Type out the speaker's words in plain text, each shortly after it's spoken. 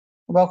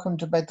Welcome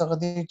to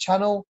𝗦𝗨𝗣𝗣𝗢𝗕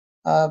channel.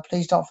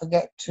 Please don't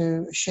forget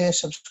to share,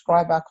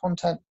 subscribe our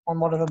content on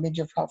whatever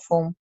media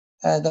platform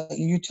that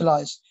you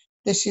utilize.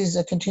 This is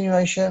a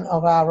continuation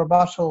of our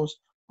rebuttals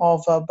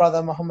of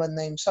Brother Muhammad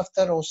named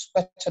Safdar, or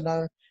better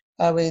known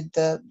with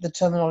the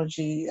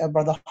terminology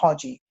Brother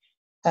Haji.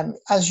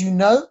 As you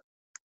know,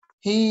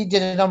 he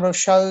did a number of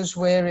shows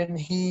wherein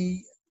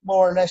he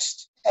more or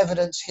less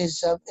evidenced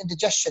his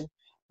indigestion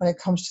when it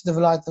comes to the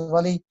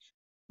𝗦𝗨𝗣𝗣𝗢𝗕,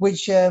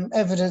 which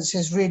evidence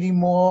is really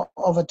more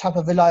of a type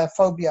of Wilayah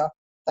phobia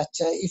that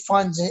he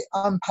finds it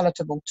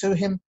unpalatable to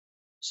him.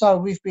 So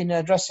we've been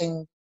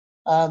addressing,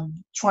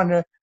 trying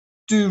to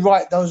do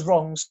right those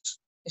wrongs,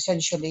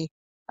 essentially,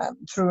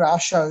 through our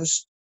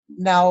shows.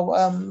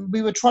 Now,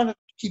 we were trying to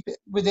keep it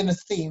within a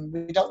theme.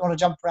 We don't want to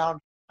jump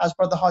around as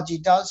Brother Haji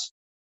does.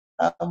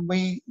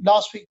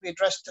 Last week we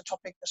addressed the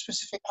topic, a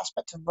specific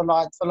aspect of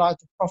Wilayah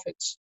of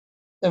prophets,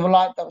 the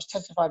Wilayah that was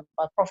testified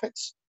by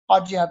prophets.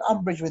 Haji had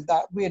umbrage with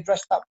that. We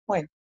addressed that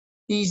point.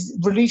 He's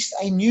released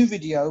a new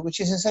video, which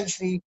is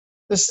essentially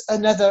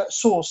another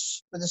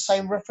source with the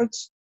same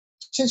reference.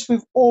 Since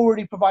we've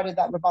already provided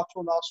that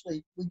rebuttal last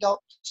week, we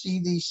don't see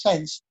the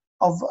sense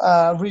of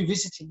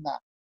revisiting that.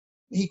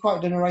 He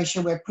quoted a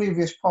narration where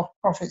previous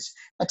prophets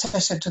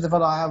attested to the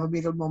Wilayah of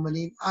Amir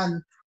al-Mu'mineen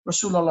and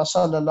Rasulullah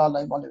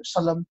sallallahu alaihi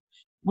wasallam.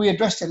 We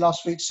addressed it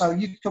last week, so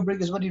you can bring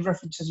as many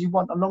references you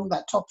want along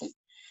that topic.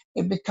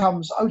 It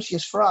becomes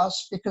odious for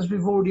us because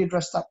we've already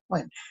addressed that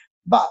point.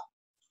 But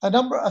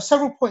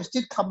several points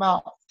did come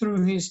out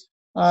through his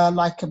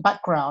like a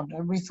background,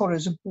 and we thought it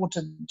was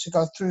important to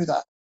go through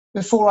that.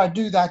 Before I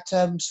do that,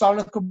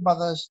 Assalamu alaikum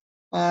brothers,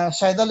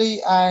 Sayyid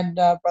Ali and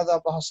Brother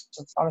Abu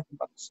Hassan. Assalamu alaikum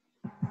brothers.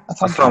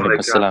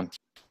 Assalamu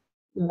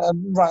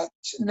alaikum. Right,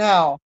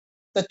 now,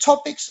 the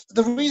topics,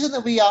 the reason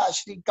that we are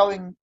actually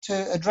going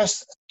to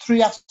address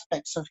three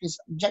aspects of his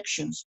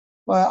objections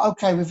were,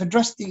 okay, we've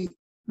addressed the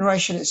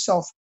narration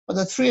itself, but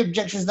the three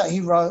objections that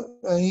he wrote,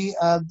 he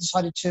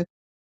decided to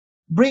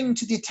bring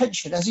to the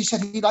attention. As he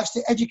said, he likes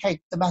to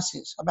educate the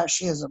masses about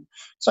Shiism.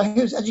 So he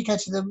was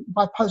educating them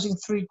by posing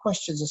three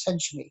questions,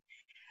 essentially.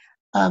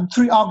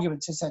 Three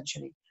arguments,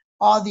 essentially.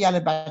 Are the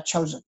Ahlul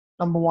chosen?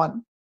 Number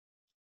one.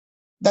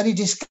 Then he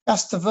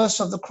discussed the verse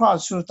of the Quran,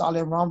 Surah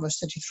Al-Imran, verse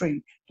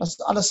 33. Does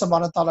Allah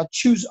subhanahu wa ta'ala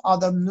choose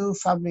the new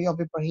family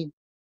of Ibrahim?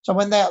 So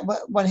when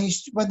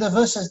the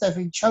verse says they've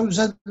been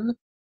chosen,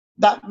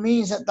 that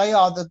means that they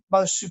are the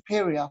most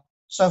superior.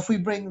 So if we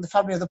bring the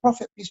family of the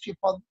Prophet, peace be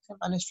upon him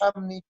and his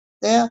family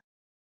there,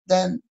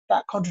 then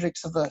that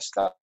contradicts the verse.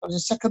 That was the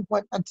second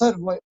point. And third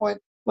point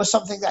was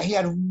something that he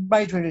had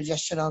made a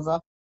suggestion over,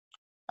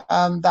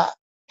 that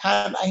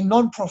can a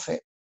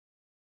non-prophet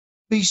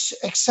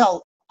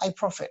excel a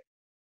prophet?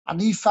 And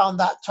he found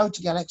that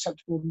totally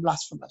unacceptable and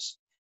blasphemous.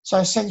 So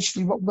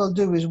essentially what we'll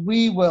do is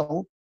we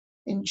will,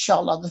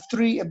 inshallah, the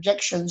three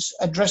objections,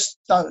 address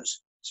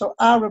those. So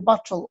our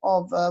rebuttal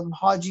of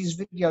Haji's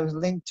video is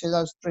linked to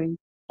those 3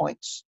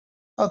 points.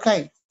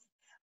 Okay,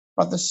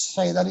 Brother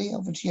Sayyid Ali,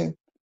 over to you.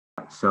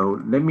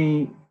 So let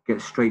me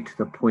get straight to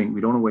the point.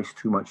 We don't want to waste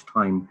too much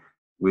time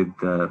with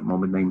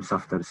Muhammad named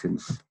Safdar,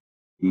 since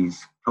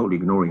he's totally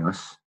ignoring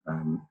us.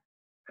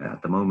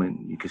 At the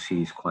moment, you can see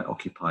he's quite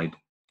occupied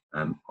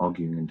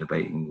arguing and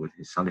debating with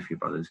his Salafi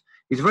brothers.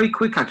 He's very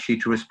quick actually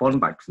to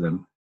respond back to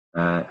them.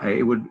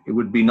 It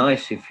would be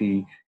nice if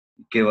he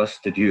gave us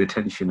the due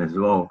attention as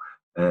well.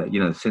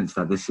 Since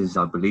that this is,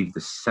 I believe,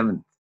 the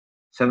seventh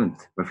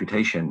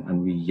refutation,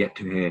 and we yet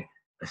to hear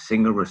a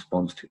single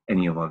response to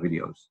any of our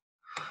videos.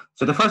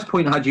 So the first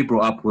point Haji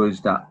brought up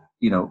was that,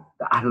 the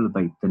Ahlul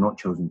Bayt, they're not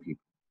chosen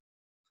people.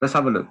 Let's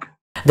have a look.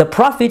 The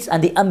prophets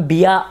and the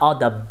Anbiya are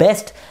the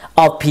best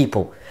of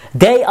people.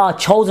 They are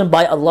chosen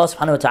by Allah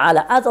subhanahu wa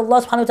ta'ala, as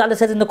Allah subhanahu wa ta'ala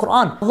says in the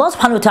Quran. Allah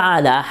subhanahu wa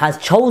ta'ala has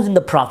chosen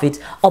the prophets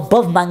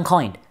above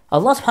mankind.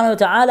 Allah subhanahu wa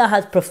ta'ala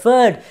has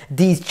preferred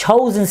these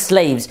chosen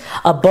slaves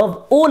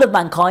above all of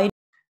mankind.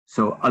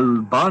 So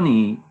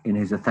Al-Bani, in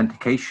his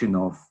authentication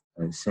of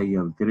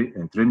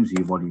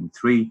𝗧𝗨𝗥𝗡𝗦, volume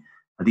 3,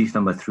 hadith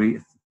number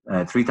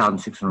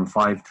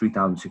 3605,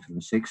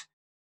 3606,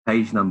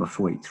 page number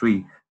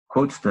 483,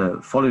 quotes the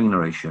following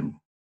narration.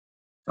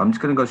 I'm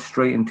just going to go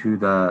straight into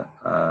the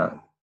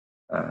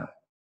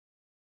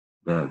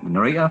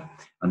narrator,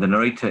 and the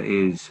narrator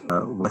is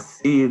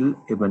Wathil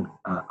ibn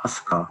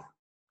Askar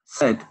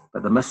said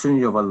that the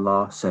Messenger of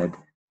Allah said,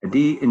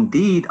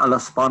 indeed Allah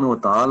subhanahu wa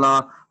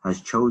ta'ala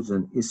has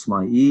chosen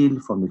Ismail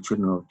from the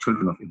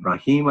children of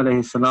Ibrahim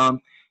alayhi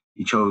salam.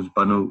 He chose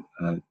Banu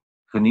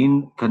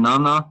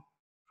Kanana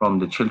from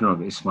the children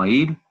of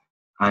Ismail,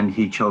 and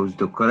he chose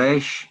the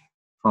Quraysh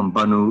from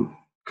Banu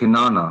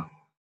Kanana,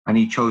 and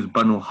he chose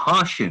Banu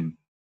Hashim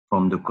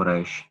from the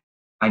Quraysh,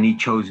 and he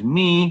chose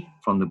me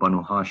from the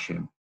Banu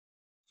Hashim.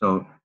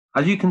 So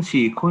as you can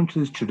see, according to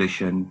this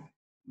tradition,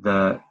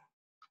 the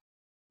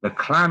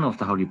clan of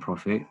the Holy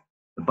Prophet,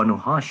 the Banu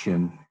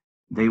Hashim,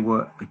 they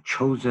were a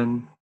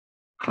chosen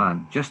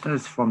clan. Just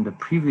as from the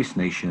previous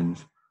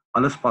nations,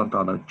 Allah subhanahu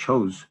wa ta'ala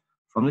chose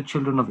from the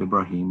children of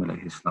Ibrahim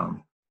alayhi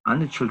salam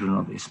and the children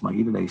of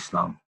Ismail alayhi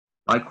salam.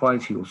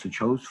 Likewise, he also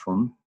chose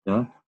from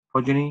the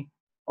progeny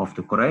of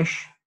the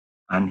Quraysh,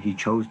 and he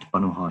chose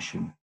Banu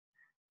Hashim.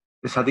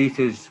 This hadith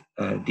is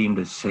deemed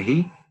as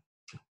Sahih,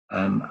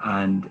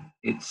 and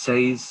it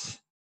says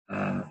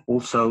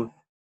also,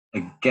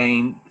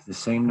 again, the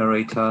same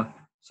narrator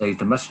says,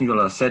 the Messenger of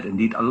Allah said,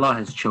 indeed Allah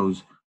has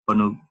chose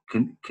Banu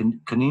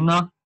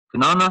Kanana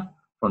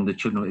from the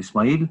children of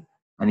Ismail,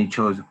 and he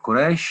chose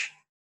Quraysh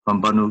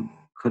from Banu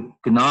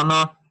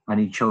Kanana, and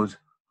he chose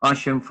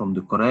Hashim from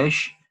the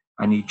Quraysh,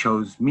 and he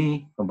chose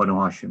me from Banu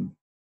Hashim.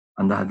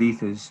 And the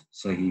hadith is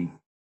Sahih.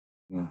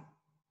 Yeah.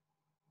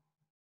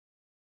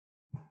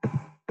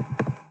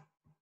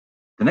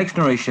 The next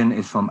narration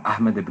is from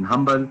Ahmad ibn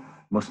Hanbal,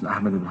 Muslim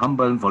Ahmad ibn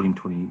Hanbal, volume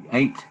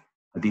 28,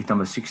 hadith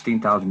number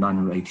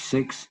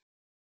 16,986,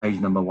 page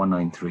number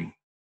 193.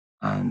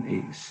 And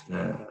it's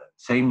the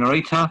same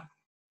narrator,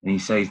 and he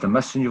says, the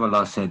Messenger of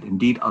Allah said,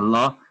 indeed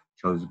Allah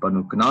chose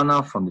Banu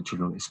Kanana from the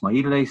children of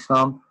Ismail alayhi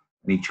salam,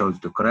 and he chose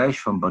the Quraysh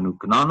from Banu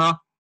Kanana,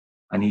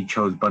 and he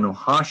chose Banu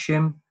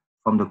Hashim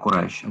from the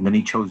Quraysh, and then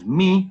he chose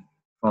me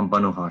from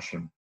Banu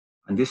Hashim.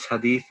 And this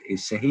hadith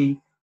is Sahih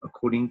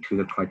according to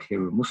the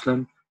criteria of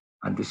Muslim,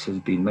 and this has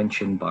been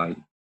mentioned by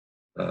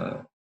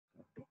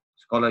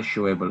scholar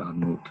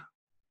𝗧𝗨𝗥𝗡𝗦.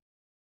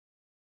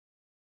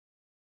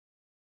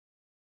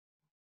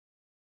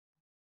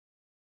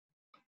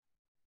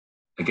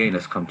 Again,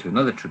 let's come to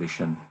another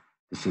tradition.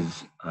 This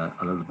is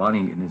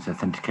Al-Albani in his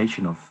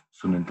authentication of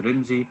Sunan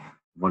Tirmidhi,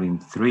 volume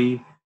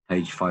 3,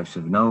 page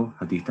 570,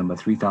 hadith number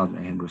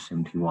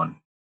 3871.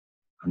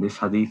 And this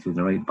hadith is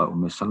narrated by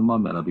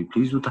𝗦𝗨𝗕𝗦𝗖𝗥𝗓𝗕𝗘, may Allah be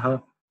pleased with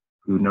her,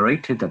 who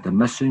narrated that the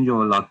Messenger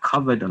of Allah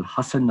covered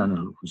Al-Hasan and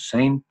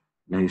Al-Hussein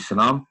alayhi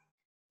salam,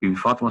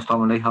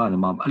 𝗙𝗢𝗟𝗟𝗟𝗡𝗦 and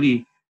Imam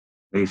Ali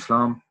alayhi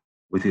salam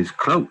with his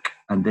cloak,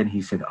 and then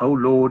he said, O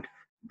Lord,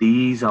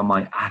 these are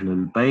my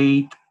Ahlul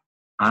Bayt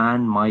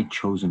and my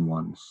chosen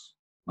ones.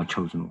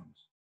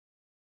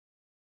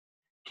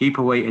 Keep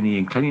away any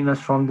uncleanness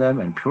from them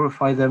and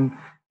purify them,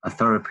 a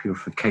thorough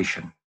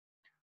purification.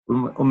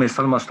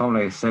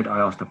 𝗦𝗨𝗕𝗦𝗖𝗥𝗓𝗏 said, I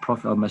asked the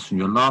Prophet, O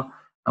Messenger of Allah,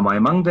 am I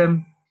among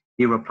them?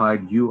 He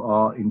replied, you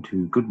are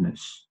into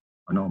goodness,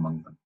 are not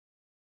among them.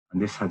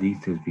 And this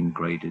hadith has been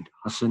graded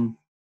Hasan,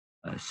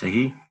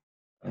 Sahih,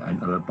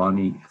 and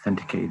Al-Albani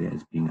authenticated it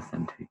as being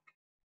authentic.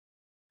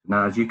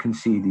 Now, as you can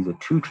see, these are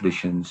two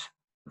traditions.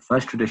 The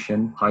first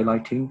tradition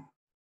highlighting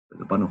that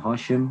the Banu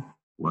Hashim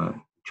were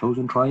a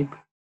chosen tribe.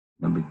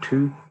 Number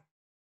two,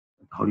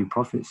 the Holy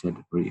Prophet said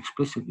very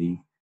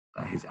explicitly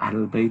that his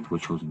Ahlul Bayt were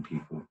chosen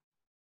people.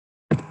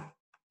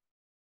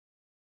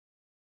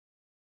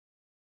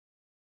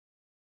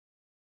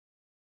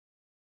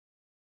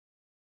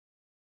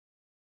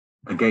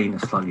 Again, a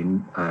slightly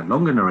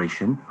longer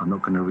narration. I'm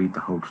not going to read the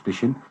whole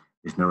tradition.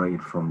 It's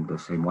narrated from the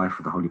same wife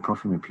of the Holy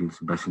Prophet, may peace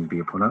and blessings be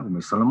upon her,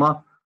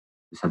 𝗦𝗨𝗕𝗦.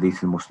 This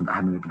hadith in Muslim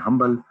Ahmad ibn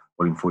Hanbal,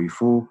 volume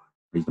 44,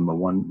 page number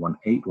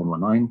 118,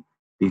 119,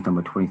 hadith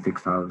number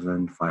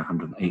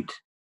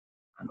 26,508.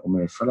 And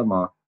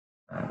𝗦𝗨𝗕𝗦,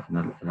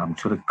 and I'm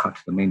sort of cut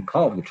to the main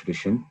part of the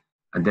tradition,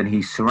 and then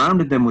he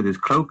surrounded them with his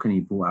cloak, and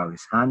he brought out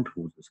his hand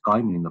towards the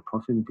sky, meaning the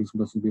Prophet, may peace and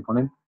blessings be upon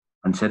him,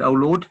 and said, O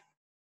Lord,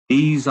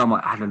 these are my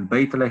Ahlul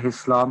Bayt alayhi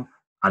salam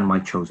and my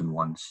chosen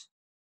ones.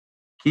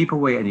 Keep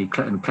away any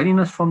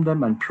uncleanness from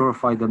them and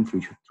purify them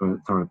through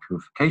thorough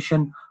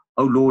purification.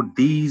 O Lord,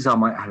 these are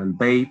my Ahlul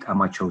Bayt and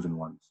my chosen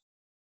ones.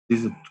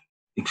 This is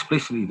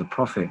explicitly the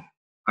Prophet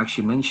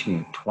actually mentioning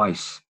it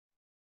twice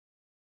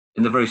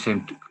in the very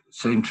same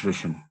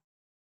tradition,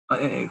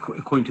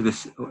 according to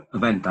this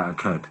event that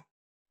occurred.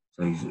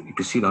 So you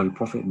can see the Holy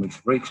Prophet makes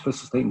a very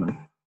explicit statement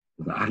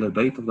that the Ahlul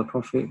Bayt of the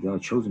Prophet, they are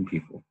chosen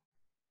people.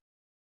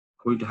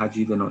 According to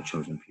Haji, they're not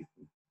chosen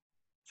people.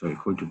 So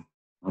according to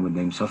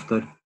Muhammad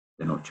Safdar,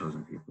 they're not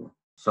chosen people.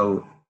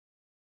 So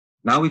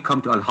now we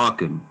come to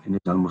Al-Hakim in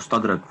his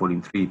Al-Mustadrak,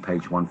 volume 3,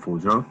 page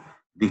 140,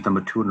 hadith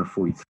number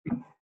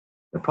 243.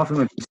 The Prophet,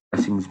 may peace and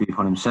blessings be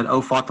upon him, said,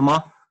 O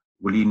Fatima,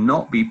 will you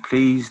not be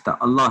pleased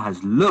that Allah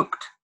has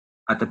looked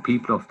at the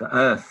people of the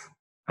earth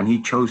and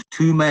he chose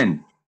two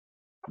men?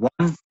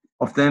 One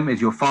of them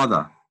is your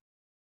father,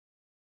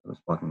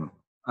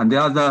 and the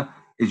other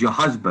is your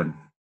husband,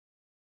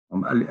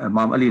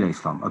 Imam Ali alayhi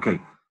salam. Okay,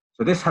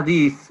 so this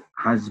hadith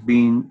has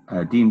been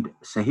deemed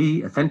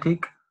Sahih,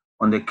 authentic,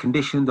 on the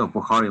conditions of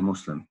Bukhari and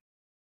Muslim.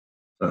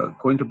 So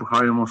according to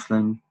Bukhari and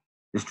Muslim,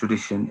 this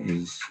tradition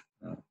is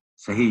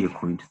Sahih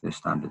according to their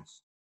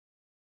standards.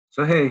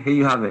 So here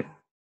you have it.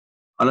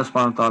 Allah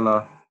subhanahu wa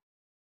ta'ala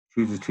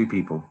chooses two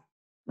people,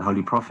 the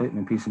Holy Prophet,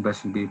 may peace and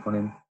blessings be upon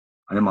him,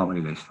 and Imam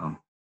Ali alayhi salam.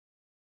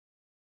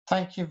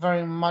 Thank you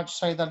very much,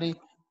 Sayyid Ali.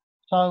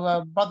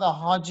 So Brother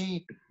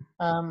Haji,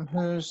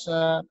 whose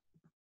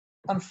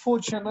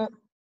unfortunate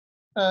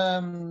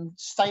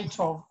state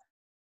of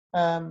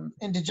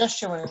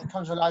indigestion when it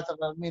comes to the life of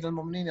Amir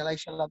al-Mu'mineen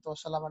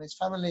and his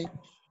family,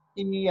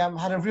 he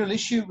had a real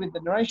issue with the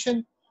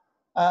narration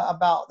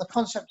about the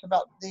concept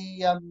about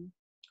the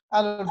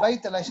Ahlul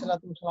Bayt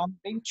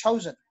being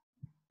chosen.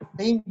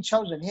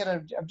 He had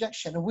an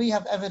objection, and we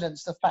have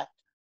evidence the fact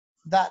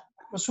that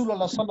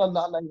Rasulullah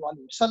sallallahu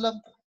alaihi wasallam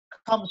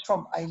comes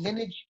from a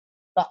lineage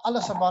that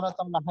Allah subhanahu wa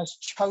ta'ala has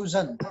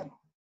chosen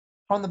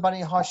from the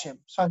Bani Hashim.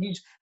 So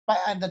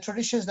and the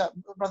traditions that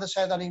Brother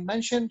Sayyid Ali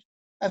mentioned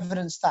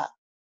evidence that.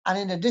 And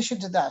in addition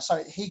to that,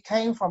 so he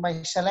came from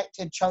a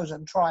selected,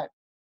 chosen tribe.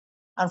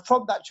 And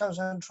from that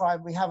chosen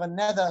tribe, we have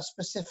another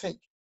specific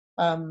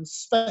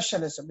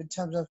specialism in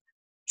terms of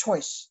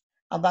choice.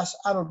 And that's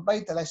Ahlul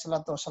Bayt alayhi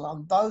salatu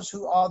wasalam, those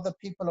who are the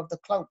people of the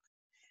cloak.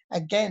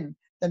 Again,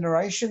 the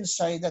narrations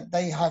say that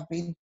they have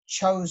been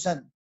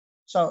chosen.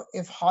 So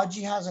if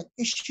Haji has an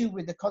issue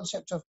with the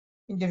concept of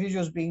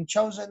individuals being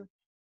chosen,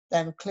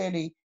 then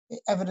clearly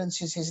it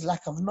evidences his lack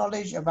of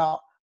knowledge about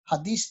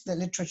hadith, the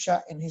literature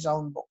in his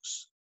own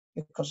books.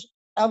 Because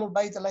Ahlul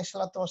Bayt alayhi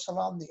salatu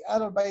wasalam, the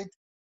Ahlul Bayt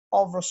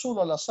of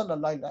Rasulullah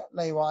sallallahu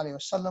alayhi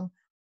wasallam,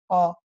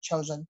 are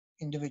chosen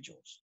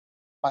individuals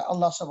by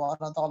Allah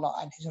subhanahu wa ta'ala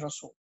and his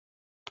Rasul.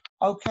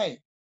 Okay,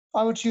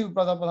 over to you,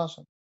 Brother Abul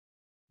Hassan.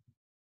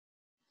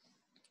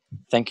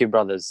 Thank you,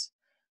 brothers.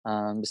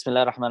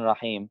 Bismillah ar-Rahman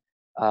ar-Rahim.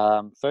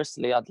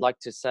 Firstly, I'd like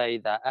to say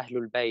that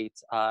Ahlul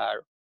Bayt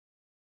are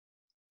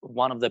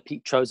one of the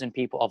chosen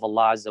people of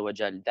Allah Azza wa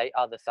Jal. They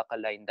are the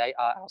ثقلين. They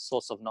are our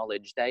source of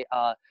knowledge. They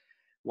are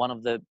one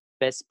of the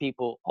best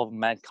people of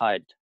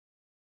mankind.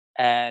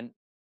 And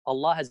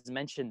Allah has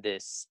mentioned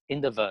this in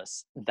the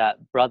verse that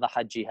Brother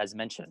Hajji has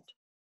mentioned.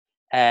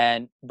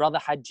 And Brother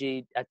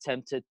Hajji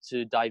attempted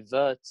to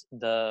divert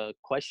the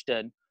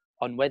question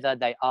on whether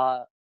they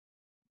are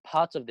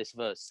part of this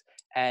verse.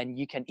 And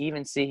you can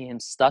even see him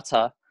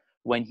stutter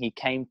when he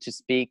came to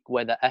speak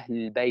whether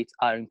Ahlul Bayt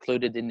are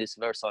included in this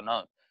verse or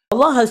not.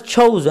 Allah has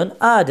chosen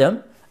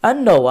Adam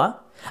and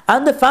Noah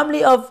and the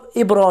family of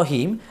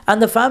Ibrahim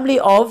and the family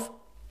of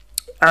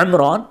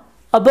Imran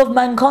above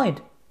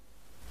mankind.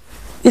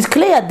 It's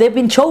clear they've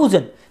been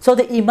chosen. So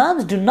the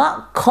Imams do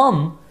not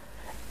come,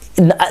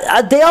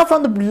 they are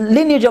from the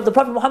lineage of the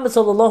Prophet Muhammad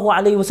sallallahu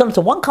alaihi wasallam.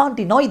 So one can't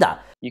deny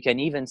that. You can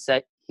even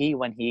say,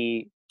 when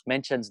he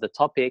mentions the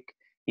topic,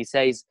 he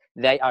says,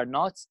 they are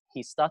not,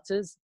 he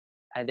stutters,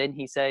 and then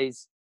he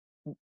says,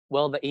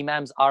 well, the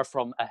Imams are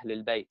from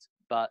Ahlul Bayt.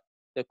 But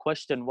the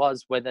question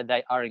was whether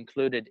they are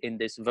included in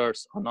this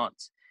verse or not.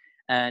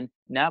 And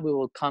now we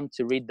will come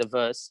to read the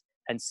verse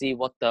and see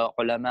what the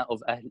ulama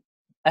of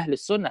Ahl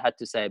Sunnah had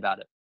to say about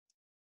it.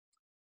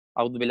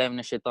 أعوذ بالله من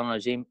الشيطان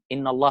الرجيم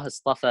إن الله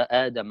اصطفى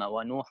آدم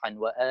ونوحا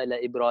وآل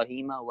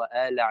إبراهيم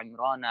وآل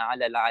عمران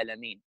على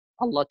العالمين.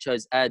 Allah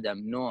chose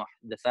Adam, Noah,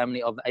 the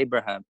family of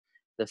Abraham,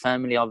 the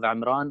family of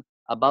Imran,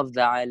 above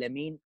the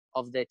Alameen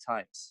of their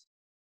times.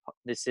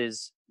 This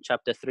is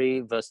chapter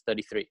 3, verse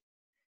 33.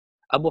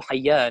 Abu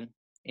Hayyan,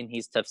 in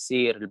his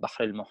tafsir, al-Bahr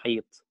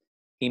al-Muhit,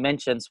 he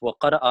mentions,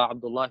 وَقَرَأَ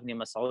عَبْدُ اللَّهِ ibn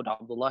Mas'ud.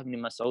 Abdullah ibn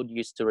Mas'ud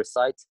used to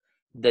recite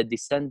the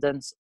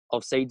descendants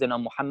of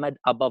Sayyidina Muhammad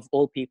above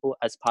all people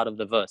as part of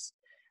the verse.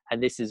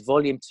 And this is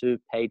volume 2,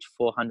 page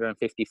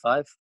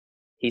 455.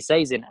 He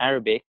says in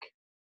Arabic,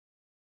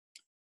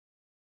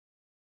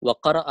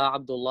 وقرأ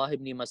عبد الله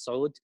بن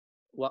مسعود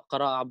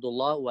وقرأ عبد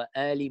الله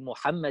وآل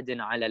محمد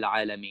على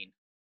العالمين.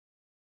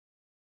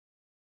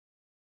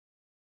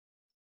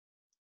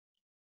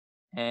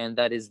 And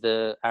that is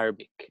the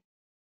Arabic.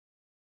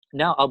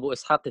 Now Abu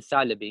Ishaq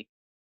al-Thalabi,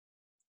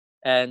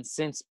 and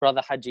since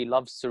Brother Haji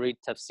loves to read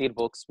tafsir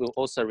books, we'll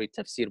also read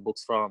tafsir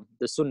books from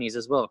the Sunnis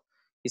as well.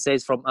 He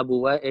says from Abu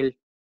Wa'il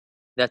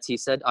that he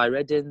said, I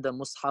read in the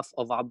Mus'haf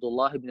of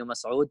Abdullah ibn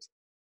Mas'ud,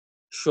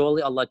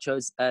 surely Allah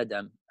chose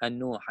Adam and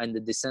Nuh and the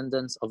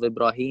descendants of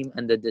Ibrahim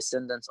and the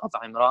descendants of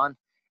Imran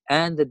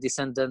and the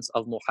descendants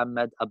of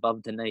Muhammad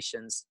above the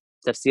nations.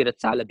 Tafsir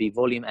al-Thalabi,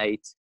 volume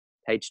 8,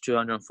 page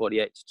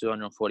 248 to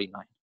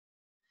 249.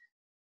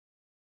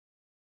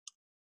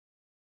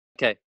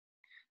 Okay,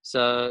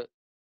 so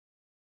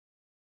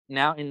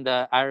now in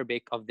the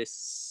Arabic of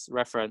this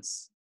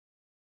reference,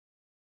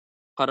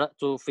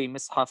 قرأت في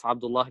مصحف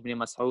عبد الله بن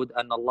مسعود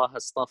أن الله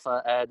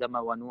اصطفى آدم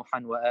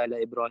ونوحا وآل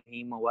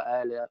إبراهيم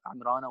وآل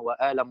عمران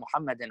وآل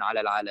محمد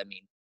على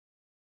العالمين.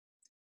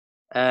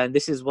 And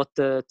this is what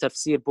the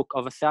tafsir book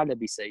of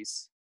Al-Thalabi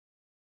says.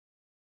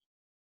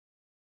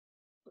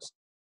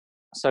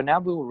 So now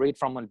we will read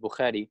from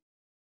Al-Bukhari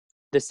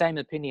the same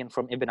opinion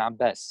from Ibn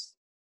Abbas.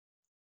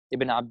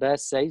 Ibn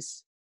Abbas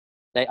says,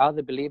 they are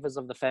the believers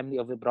of the family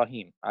of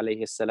Ibrahim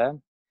alayhi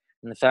salam,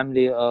 and the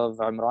family of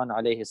Imran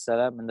alayhi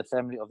salam, and the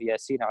family of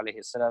Yasin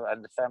alayhi salam,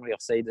 and the family of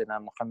Sayyidina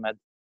Muhammad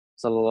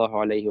sallallahu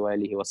alayhi wa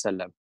alihi wa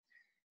sallam.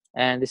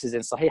 And this is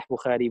in Sahih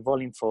Bukhari,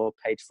 volume 4,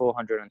 page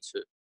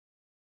 402.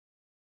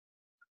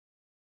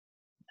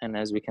 And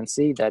as we can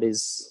see, that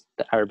is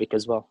the Arabic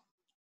as well.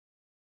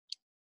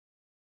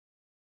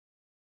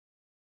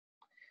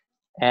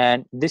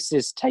 And this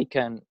is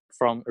taken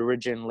from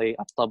originally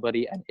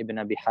At-Tabari and Ibn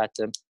Abi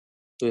Hatim,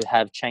 who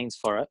have chains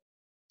for it.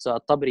 So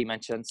At-Tabari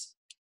mentions,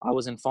 I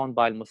was informed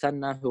by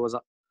Al-Muthanna,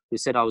 who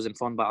said I was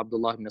informed by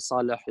Abdullah ibn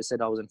Salih, who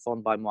said I was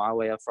informed by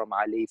Muawiyah from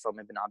Ali, from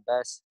Ibn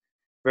Abbas.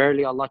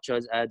 Verily Allah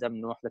chose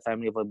Adam, Nuh, the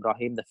family of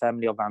Ibrahim, the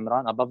family of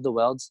Imran, above the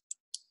worlds.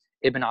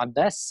 Ibn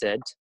Abbas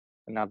said,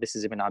 and now this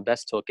is Ibn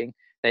Abbas talking,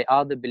 they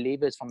are the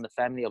believers from the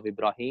family of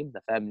Ibrahim,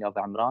 the family of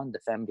Imran, the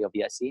family of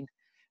Yasin,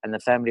 and the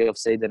family of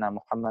Sayyidina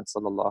Muhammad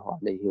sallallahu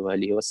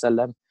alayhi wa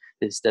sallam,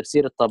 This is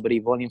Tafsir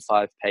al-Tabari, volume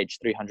 5, page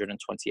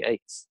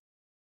 328.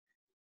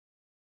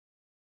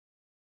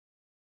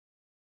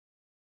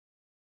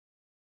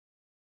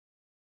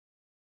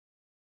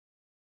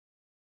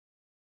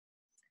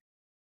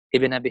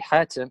 Ibn Abi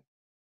Hatim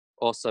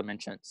also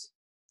mentions,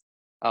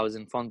 I was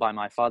informed by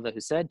my father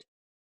who said,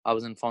 I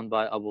was informed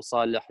by Abu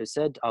Salih who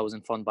said, I was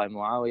informed by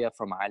Muawiyah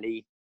from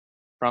Ali,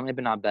 from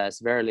Ibn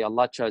Abbas, verily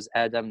Allah chose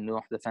Adam,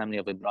 Nuh, the family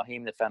of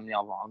Ibrahim, the family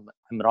of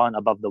Imran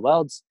above the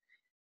worlds.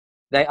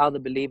 They are the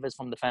believers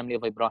from the family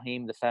of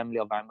Ibrahim, the family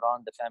of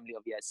Imran, the family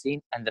of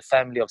Yasin, and the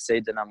family of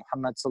Sayyidina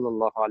Muhammad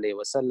sallallahu alayhi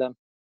wa sallam.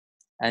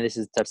 And this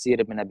is Tafsir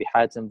ibn Abi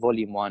Hatim,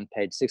 volume 1,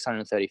 page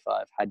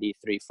 635, hadith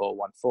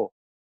 3414.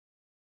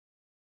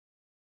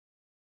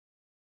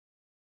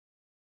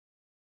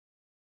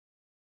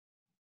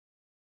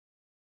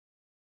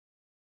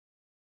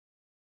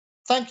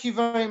 Thank you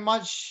very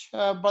much,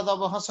 Brother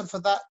Abu Hassan, for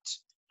that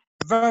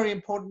very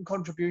important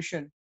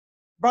contribution.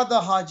 Brother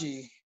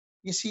Haji,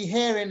 you see,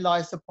 herein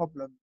lies the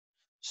problem.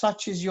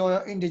 Such is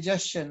your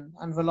indigestion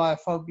and Wilayah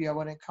phobia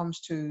when it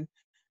comes to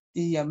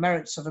the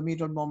merits of Amir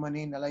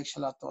al-Mu'mineen alayhi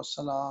salatu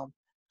wassalam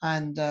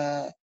and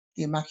the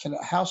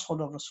immaculate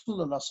household of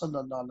Rasulullah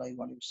sallallahu alayhi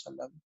wa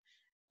sallam.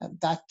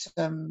 That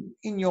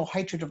in your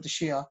hatred of the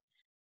Shia,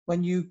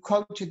 when you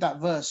quoted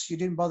that verse, you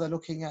didn't bother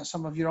looking at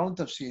some of your own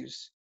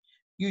tafsirs.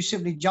 You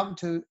simply jumped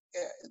to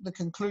the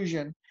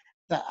conclusion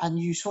that, and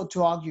you sought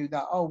to argue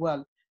that, oh,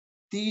 well,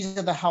 these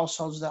are the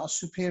households that are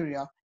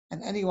superior,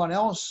 and anyone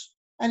else,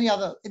 any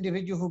other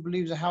individual who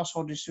believes a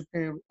household is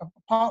superior,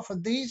 apart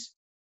from these,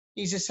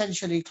 he's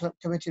essentially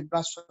committed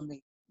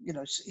blasphemy. You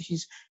know,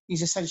 he's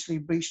essentially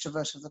breached a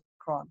verse of the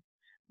Quran.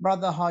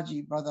 Brother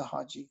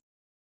Haji,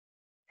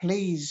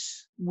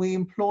 please, we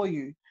implore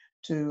you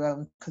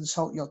to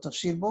consult your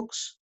tafsir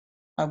books.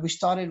 We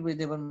started with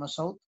Ibn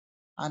Mas'ud,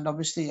 and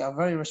obviously a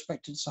very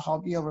respected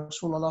Sahabi of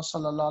Rasulullah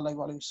sallallahu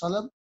alaihi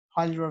wasallam,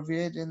 highly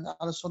revered in the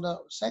Al-Sunnah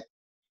sect.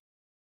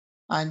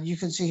 And you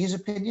can see his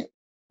opinion,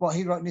 what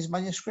he wrote in his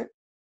manuscript,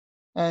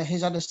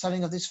 his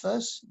understanding of this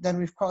verse. Then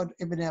we've quoted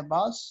Ibn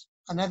Abbas,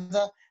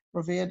 another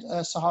revered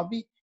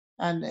Sahabi,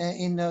 and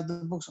in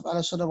the books of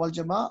Al-Sunnah wal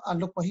Jama'ah, and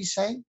look what he's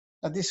saying,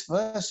 that this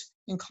verse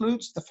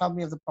includes the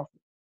family of the Prophet.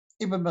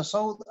 Ibn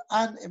Mas'ud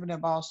and Ibn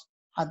Abbas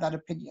had that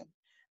opinion.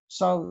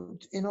 So,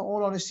 in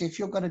all honesty, if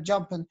you're going to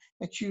jump and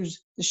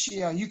accuse the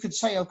Shia, you could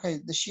say, okay,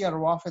 the Shia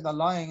Rawafid are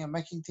lying and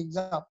making things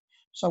up.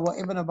 So, what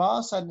Ibn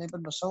Abbas and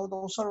Ibn Mas'ud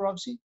also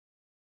Rawsi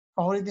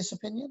for holding this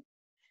opinion?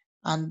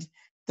 And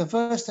the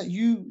verse that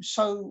you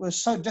were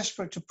so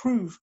desperate to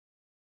prove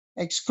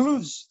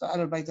excludes the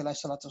Ahlul Bayt alayhi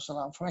salatu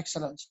wasalam from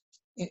excellence.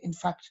 It in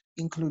fact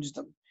includes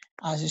them,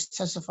 as is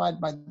testified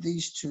by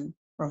these two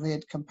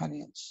revered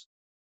companions.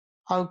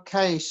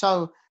 Okay,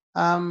 so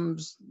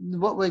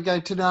what we're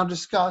going to now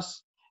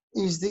discuss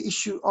is the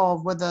issue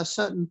of whether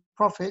certain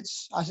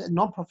prophets, I said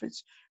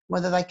non-prophets,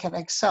 whether they can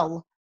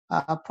excel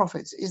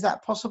prophets. Is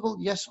that possible?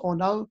 Yes or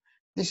no?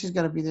 This is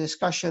going to be the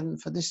discussion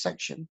for this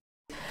section.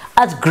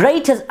 As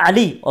great as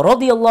Ali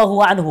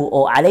radiallahu anhu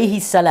or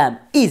alayhi salam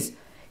is,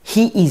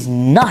 he is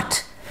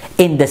not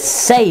in the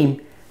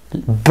same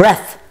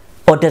breath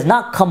or does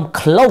not come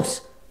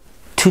close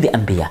to the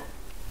Anbiya.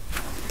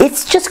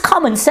 It's just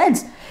common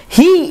sense.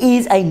 He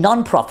is a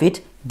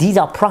non-prophet. These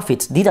are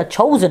prophets. These are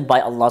chosen by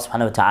Allah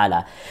subhanahu wa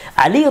ta'ala.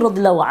 Ali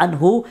radiallahu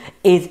anhu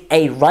is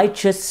a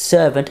righteous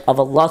servant of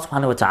Allah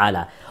subhanahu wa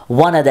ta'ala.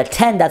 One of the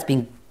 10 that's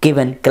been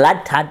given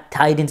glad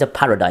tidings of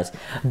paradise.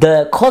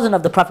 The cousin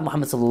of the Prophet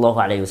Muhammad sallallahu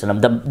alayhi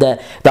wasallam.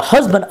 The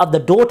husband of the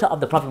daughter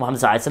of the Prophet Muhammad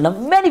sallallahu alayhi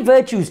wasallam. Many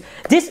virtues.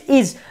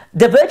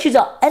 The virtues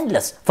are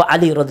endless for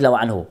Ali radiallahu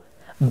anhu.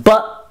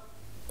 But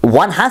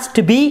one has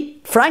to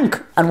be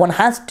frank and one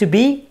has to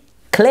be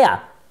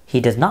clear. He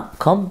does not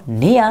come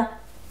near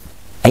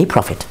a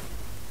prophet.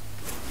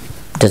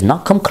 Does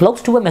not come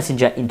close to a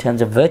messenger in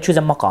terms of virtues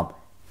and maqam.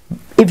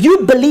 If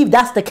you believe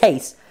that's the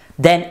case,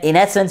 then in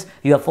essence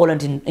you have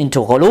fallen into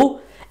ghulu,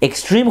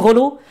 extreme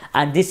ghulu,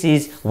 and this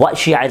is what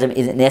Shiism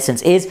is in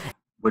essence is.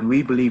 When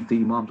we believe the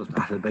Imams of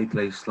Ahlul Bayt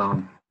alayhi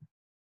Islam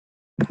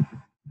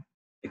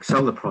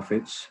excel the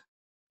prophets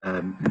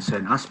in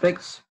certain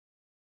aspects,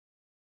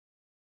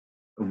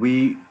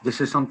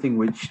 this is something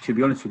which, to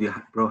be honest with you,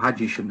 bro,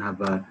 Haji shouldn't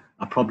have a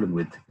problem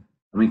with.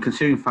 I mean,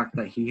 considering the fact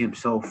that he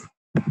himself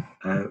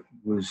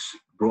was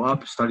brought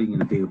up studying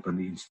in a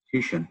Deobandi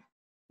institution,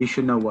 he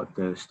should know what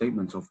the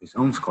statements of his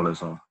own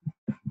scholars are.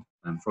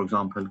 For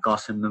example,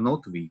 Qasim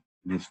Nanotvi,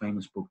 in his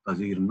famous book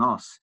Tazir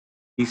Nas,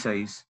 he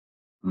says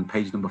on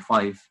page number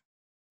 5,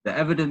 the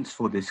evidence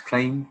for this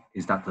claim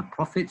is that the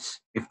prophets,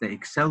 if they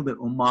excel the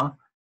ummah,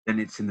 then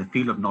it's in the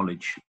field of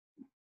knowledge.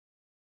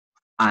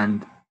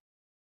 And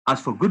as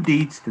for good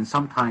deeds, then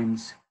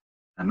sometimes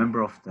a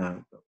member of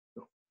the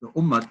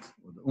ummat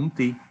or the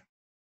ummati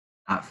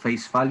at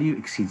face value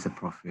exceeds the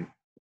prophet.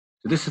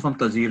 So this is from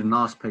Tazir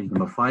Nas, page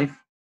number 5.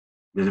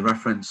 There's a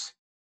reference.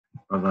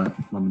 Brother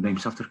Muhammad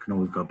Safdar can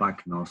always go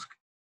back and ask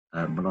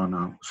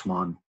Maulana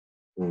Usman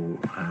or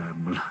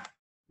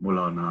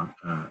Maulana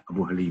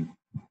Abu Halim.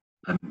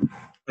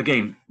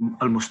 Again,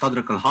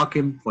 Al-Mustadrak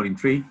al-Hakim, volume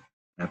 3,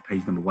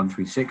 page number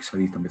 136,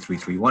 hadith number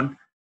 331.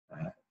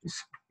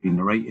 It's been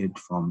narrated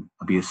from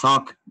Abu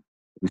Ishaq,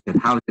 who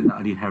said, how is it that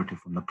Ali inherited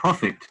from the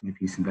Prophet, may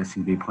peace and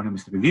blessing be upon him,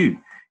 is the review.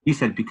 He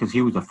said, because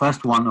he was the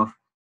first one of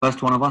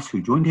us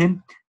who joined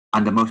him,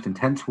 and the most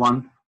intense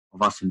one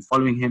of us in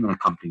following him and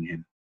accompanying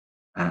him.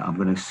 I'm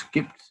going to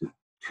skip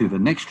to the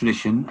next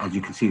tradition. As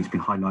you can see, it's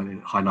been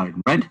highlighted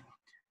in red.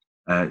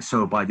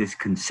 So by this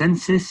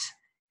consensus,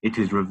 it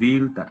is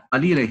revealed that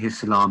Ali alayhi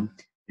salam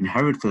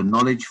inherited the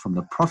knowledge from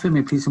the Prophet,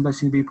 may peace and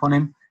blessing be upon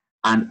him,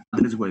 and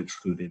others were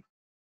excluded.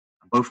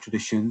 Both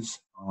traditions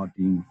are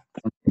deemed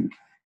authentic.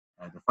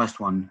 The first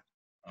one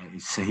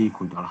is Sahih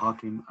according to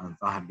Al-Hakim,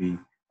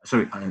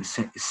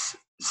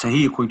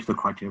 Sahih according to the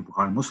criteria of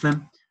Bukhari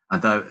Muslim,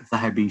 and the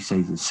Zahabi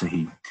says it's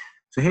Sahih.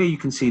 So here you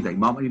can see that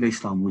Imam Ali alayhi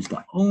salam was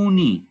the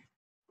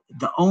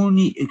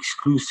only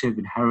exclusive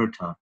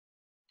inheritor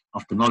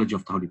of the knowledge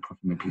of the Holy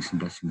Prophet, may peace and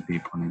blessings be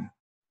upon him.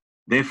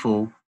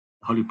 Therefore,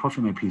 the Holy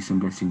Prophet, may peace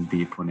and blessings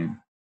be upon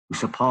him, who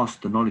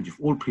surpassed the knowledge of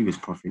all previous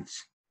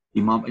prophets,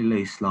 Imam Ali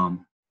alayhi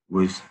salam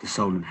was the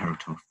sole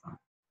inheritor of that.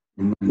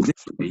 And in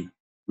this way,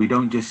 we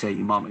don't just say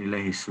Imam Ali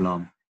alayhi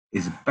salam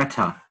is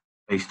better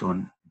based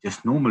on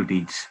just normal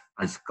deeds,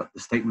 as the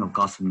statement of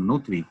𝗧𝗨𝗥𝗡𝗦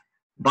al-Notri,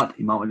 but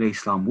Imam Ali alayhi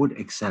salam would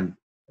excel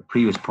the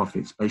previous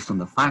prophets based on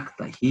the fact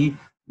that he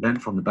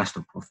learned from the best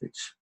of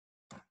prophets.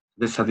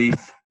 This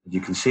hadith, as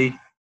you can see,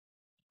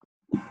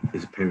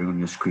 is appearing on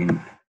your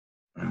screen,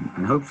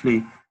 and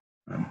hopefully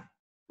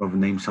Brother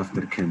Muhammad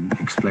Safdar can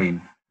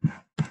explain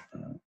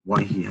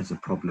why he has a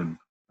problem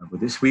with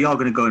this. We are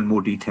going to go in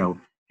more detail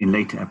in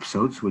later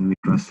episodes when we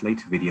address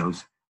later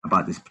videos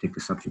about this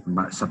particular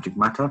subject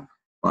matter,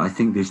 but I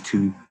think these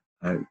two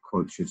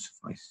quotes should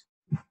suffice.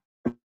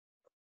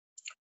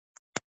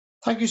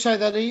 Thank you,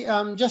 Sayyid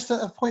Ali. Just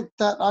a point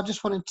that I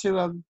just wanted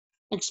to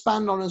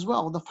expand on as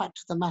well. The fact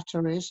of the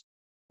matter is,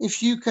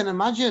 if you can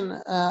imagine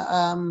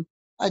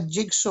a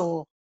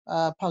jigsaw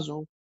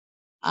puzzle,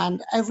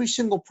 and every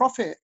single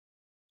prophet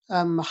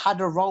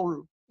had a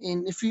role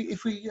in, if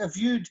we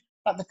viewed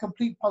that the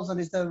complete puzzle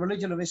is the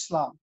religion of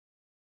Islam,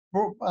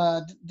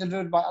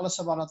 delivered by Allah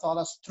subhanahu wa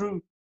ta'ala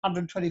through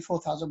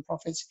 124,000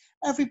 prophets.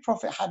 Every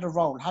prophet had a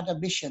role, had a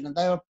mission, and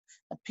they were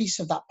a piece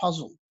of that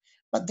puzzle.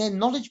 But their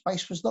knowledge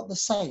base was not the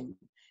same.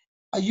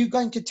 Are you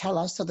going to tell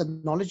us that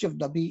the knowledge of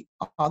Nabi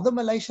Adam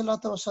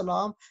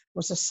ﷺ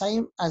was the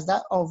same as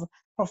that of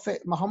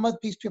Prophet Muhammad,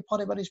 peace be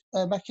upon him, and his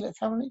immaculate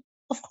family?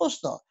 Of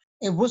course not.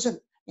 It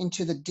wasn't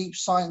into the deep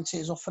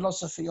sciences or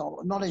philosophy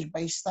or knowledge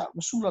base that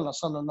Rasulullah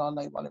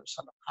ﷺ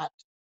had.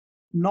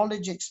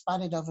 Knowledge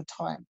expanded over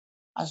time.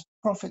 As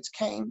prophets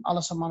came,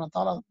 Allah subhanahu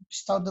wa ta'ala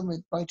bestowed them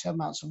with greater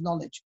amounts of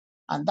knowledge.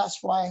 And that's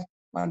why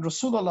when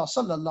Rasulullah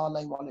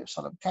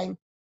ﷺ came,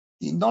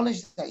 the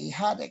knowledge that he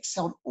had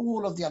excelled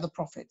all of the other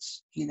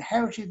prophets. He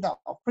inherited that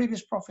of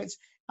previous prophets,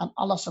 and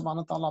Allah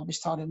subhanahu wa ta'ala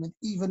bestowed him with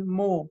even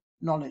more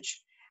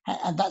knowledge.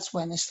 And that's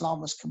when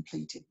Islam was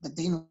completed, the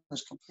deen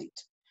was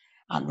complete.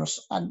 And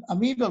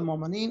Amir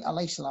al-Mu'mineen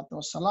alayhi salatu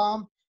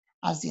wasalam,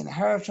 as the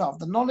inheritor of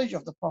the knowledge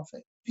of the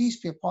Prophet, peace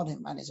be upon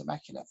him and his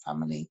immaculate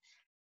family,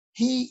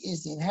 he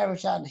is the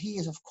inheritor, and he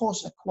has of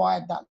course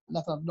acquired that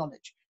level of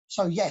knowledge.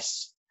 So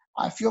yes,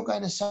 if you're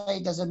going to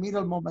say, does Amir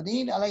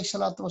al-Mu'mineen alayhi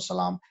salatu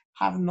wasalam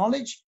have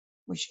knowledge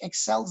which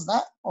excels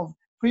that of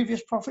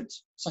previous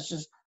prophets, such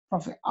as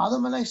Prophet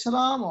Adam alayhi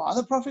salam or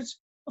other prophets?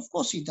 Of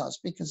course he does,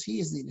 because he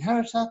is the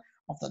inheritor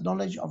of the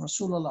knowledge of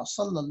Rasulullah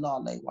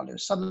sallallahu alayhi wa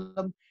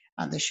sallam,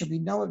 and there should be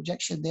no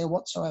objection there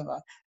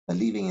whatsoever.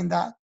 Believing in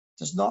that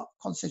does not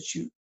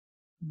constitute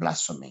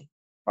blasphemy.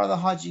 Brother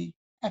Haji,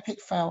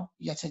 epic fail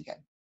yet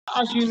again.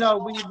 As you know,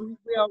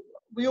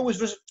 we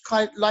always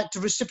like to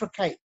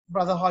reciprocate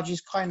Brother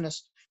Haji's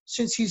kindness,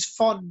 since he's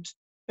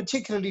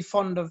particularly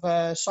fond of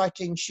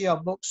citing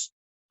Shia books,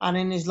 and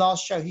in his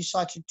last show he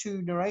cited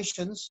 2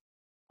 narrations.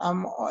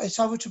 It's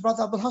over to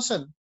Brother Abul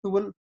Hassan, who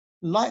will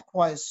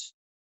likewise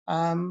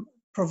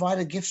provide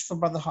a gift for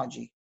Brother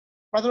Haji.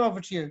 Brother,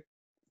 over to you.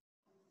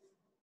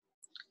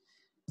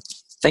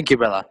 Thank you,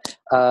 brother.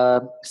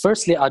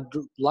 Firstly, I'd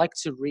like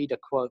to read a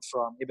quote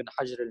from Ibn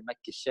Hajar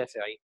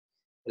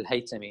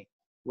al-𝗦𝗡𝗦𝗦𝗦𝗡,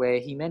 where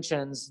he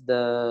mentions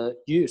the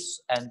use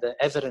and the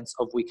evidence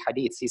of weak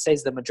hadiths. He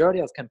says the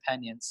majority of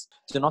companions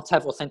do not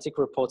have authentic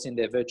reports in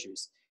their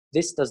virtues.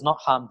 This does not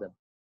harm them,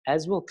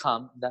 as will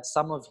come that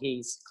some of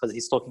his, because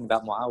he's talking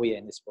about Muawiyah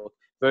in this book,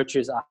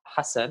 virtues are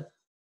Hasan,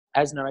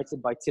 as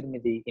narrated by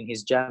Tirmidhi in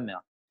his Jami'.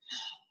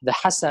 The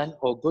Hasan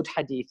or good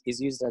hadith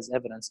is used as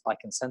evidence by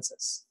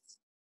consensus.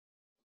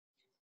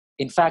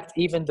 In fact,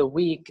 even the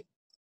weak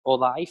or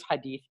da'if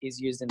hadith is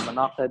used in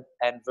manaqib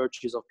and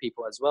virtues of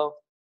people as well.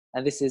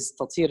 And this is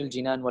Tatir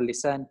al-Jinan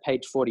wal-Lisan,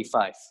 page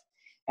 45.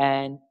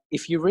 And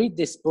if you read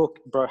this book,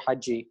 bro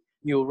Hajji,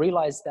 you'll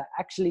realize that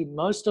actually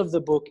most of the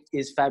book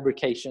is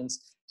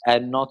fabrications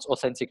and not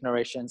authentic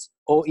narrations,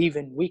 or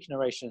even weak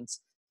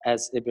narrations,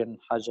 as Ibn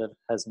Hajar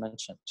has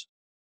mentioned.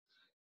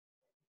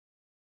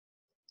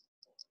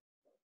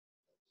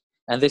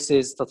 And this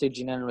is Tatir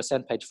al-Jinan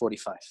wal-Lisan, page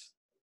 45.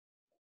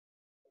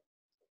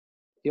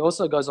 He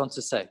also goes on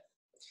to say,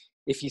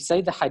 if you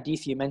say the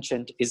hadith you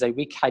mentioned is a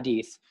weak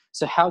hadith,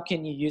 so how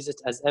can you use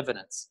it as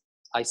evidence?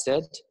 I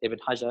said, Ibn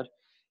Hajar,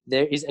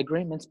 there is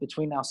agreement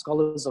between our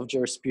scholars of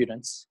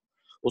jurisprudence,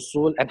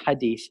 usul and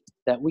hadith,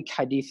 that weak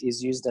hadith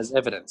is used as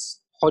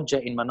evidence,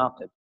 hujjah in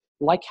manaqib,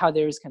 like how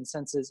there is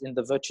consensus in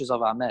the virtues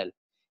of amal.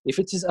 If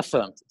it is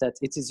affirmed that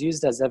it is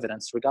used as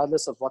evidence,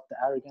 regardless of what the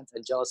arrogant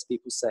and jealous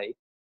people say,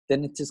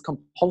 then it is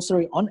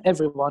compulsory on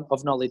everyone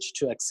of knowledge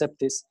to accept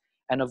this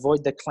and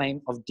avoid the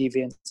claim of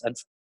deviants and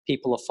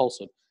people of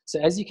falsehood. So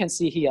as you can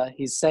see here,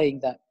 he's saying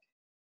that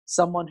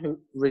someone who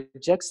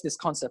rejects this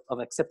concept of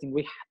accepting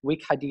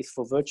weak hadith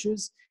for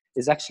virtues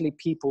is actually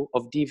people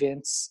of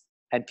deviance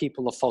and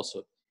people of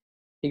falsehood.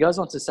 He goes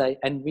on to say,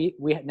 and we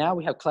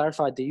have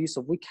clarified the use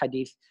of weak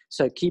hadith,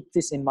 so keep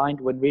this in mind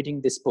when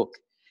reading this book,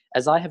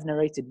 as I have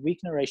narrated weak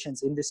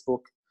narrations in this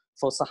book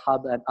for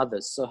Sahaba and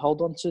others. So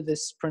hold on to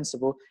this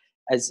principle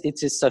as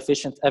it is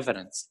sufficient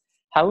evidence.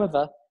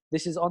 However,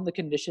 this is on the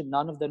condition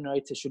none of the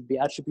narrators should be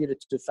attributed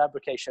to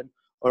fabrication,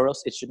 or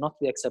else it should not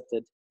be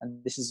accepted.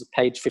 And this is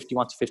page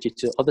 51 to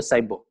 52 of the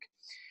same book.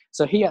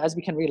 So here, as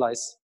we can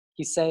realize,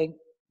 he's saying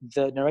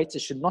the narrator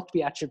should not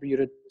be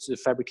attributed to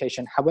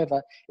fabrication.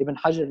 However, Ibn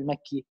Hajar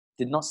al-Makki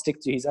did not stick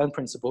to his own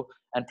principle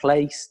and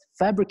placed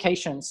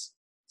fabrications,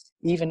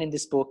 even in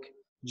this book,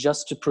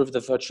 just to prove the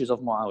virtues of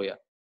Muawiyah.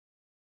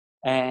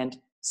 And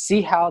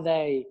see how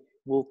they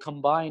will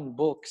combine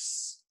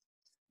books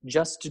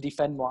just to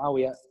defend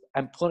Muawiyah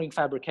and putting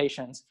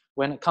fabrications.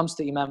 When it comes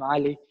to Imam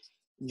Ali,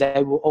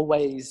 they will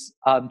always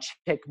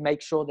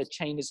make sure the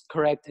chain is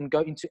correct and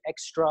go into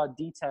extra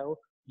detail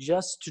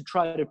just to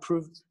try to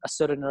prove a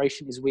certain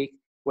narration is weak,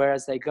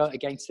 whereas they go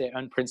against their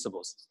own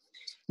principles.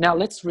 Now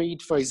let's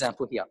read, for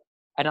example, here,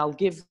 and I'll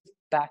give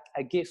back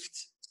a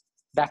gift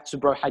back to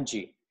bro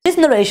Hajji. This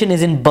narration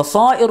is in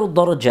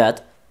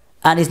𝗬𝗠𝗪𝗧𝗏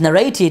and is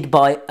narrated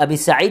by Abi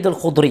Sa'id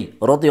al-Khudri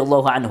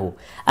radiyallahu anhu.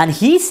 And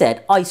he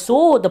said, I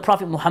saw the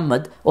Prophet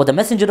Muhammad, or the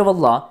Messenger of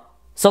Allah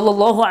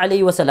sallallahu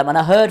alayhi wasallam, and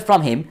I heard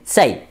from him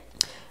say,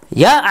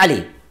 Ya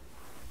Ali,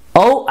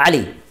 O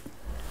Ali,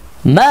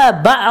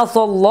 ما بعث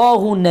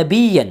الله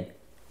نبيا,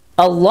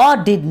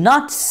 Allah did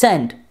not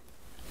send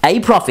a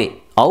prophet.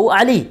 O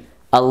Ali,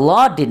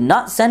 Allah did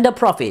not send a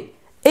prophet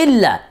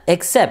إلا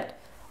except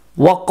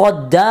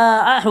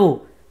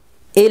وَقَدَّاءَهُ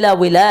إِلَى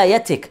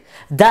وِلَايَتِكَ,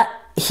 that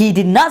he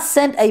did not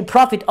send a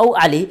prophet, O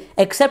Ali,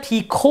 except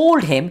he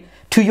called him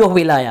to your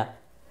wilayah.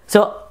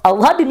 So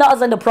Allah did not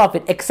send a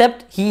prophet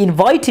except he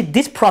invited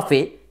this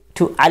prophet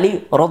to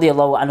Ali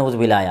radiallahu anhu's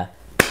wilayah.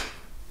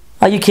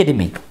 Are you kidding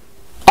me?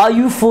 Are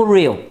you for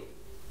real?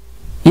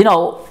 You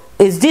know,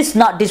 is this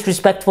not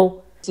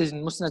disrespectful? This is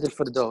in Musnad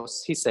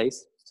al-Firdaus. He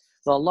says,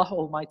 the Allah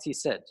Almighty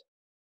said,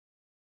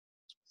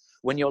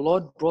 when your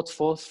Lord brought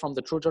forth from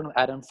the children of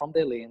Adam, from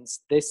their lineage,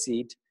 their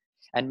seed,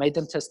 and made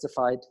them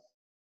testified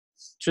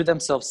to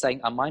themselves,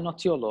 saying, am I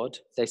not your Lord?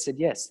 They said,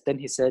 yes. Then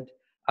he said,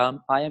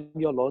 I am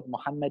your Lord,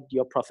 Muhammad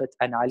your prophet,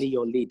 and Ali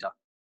your leader.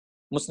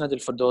 Musnad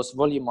al-Firdaus,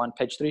 volume 1,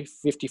 page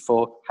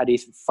 354,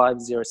 hadith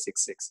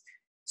 5066.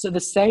 So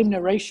the same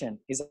narration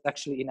is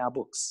actually in our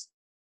books,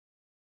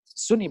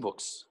 Sunni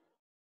books.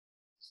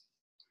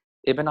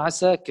 Ibn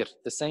Asakir,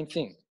 the same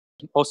thing,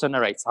 also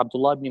narrates,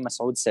 Abdullah ibn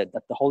Mas'ud said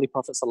that the Holy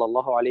Prophet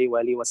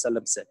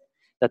ﷺ said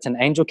that an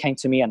angel came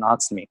to me and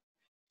asked me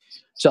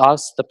to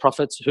ask the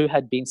prophets who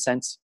had been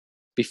sent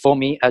before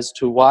me as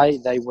to why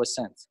they were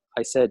sent.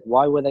 I said,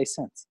 why were they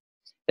sent?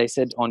 They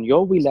said, on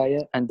your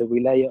wilayah and the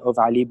wilayah of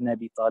Ali ibn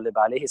Abi Talib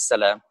alayhi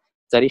salam,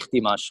 Tarikh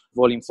Dimashq,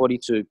 volume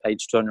 42,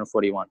 page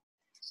 241.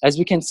 As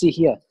we can see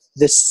here,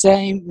 the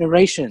same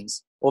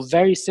narrations or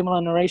very similar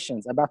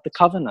narrations about the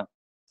covenant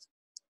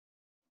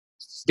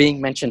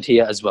being mentioned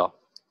here as well.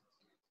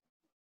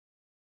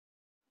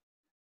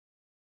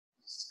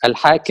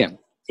 Al-Hakim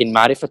in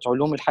Ma'rifat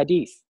Ulum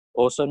al-Hadith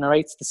also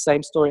narrates the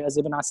same story as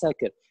Ibn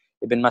Asakir,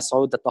 Ibn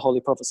Mas'ud, that the Holy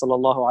Prophet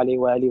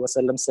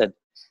ﷺ said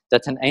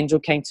that an angel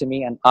came to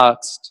me and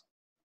asked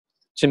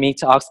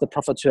to ask the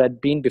Prophet who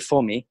had been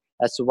before me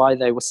as to why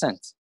they were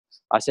sent.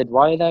 I said,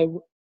 why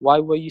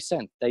were you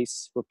sent? They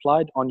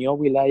replied, on your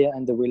wilayah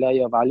and the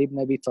wilayah of Ali ibn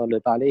Abi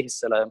Talib alayhi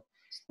salam.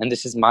 And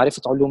this is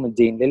Ma'rifat Ulum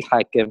al-Din lil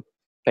Hakim,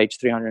 page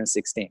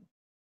 316.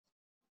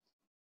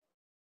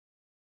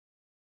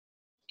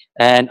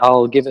 And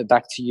I'll give it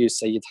back to you,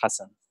 Sayyid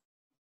Hassan.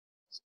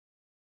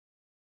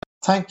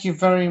 Thank you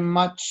very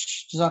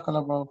much,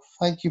 Jazakallah, bro.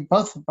 Thank you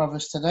both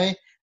brothers today.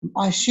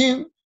 I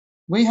assume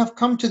we have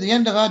come to the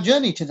end of our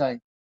journey today.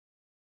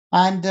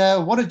 And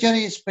what a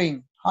journey it's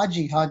been.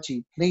 Haji,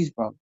 please,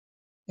 bro.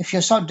 If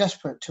you're so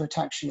desperate to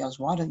attack Shias,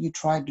 why don't you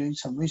try doing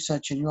some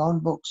research in your own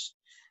books?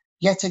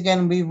 Yet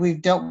again,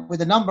 we've dealt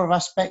with a number of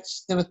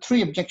aspects. There were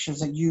 3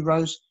 objections that you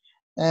rose,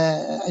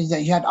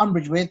 that you had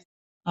umbrage with,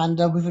 and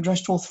we've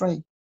addressed all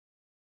 3.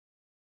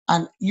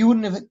 And you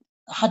wouldn't have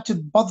had to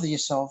bother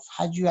yourself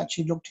had you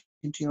actually looked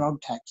into your own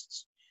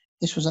texts.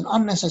 This was an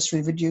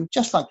unnecessary video,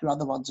 just like your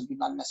other ones have been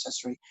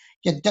unnecessary.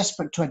 You're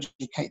desperate to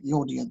educate the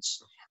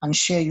audience and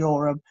share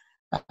your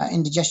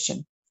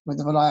indigestion with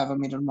the Wilayah of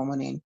Amir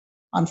al-Mu'mineen.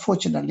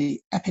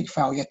 Unfortunately, epic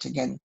fail yet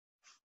again.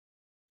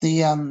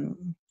 The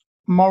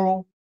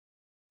moral,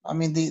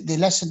 the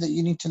lesson that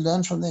you need to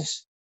learn from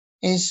this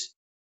is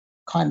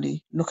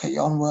kindly look at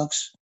your own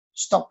works,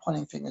 stop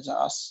pointing fingers at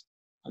us,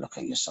 and look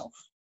at yourself.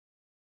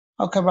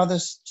 Okay,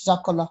 brothers,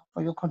 Jazakallah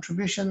for your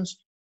contributions.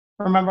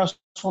 Remember us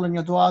all in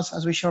your du'as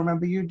as we shall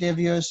remember you, dear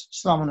viewers.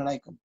 Assalamu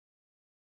alaikum.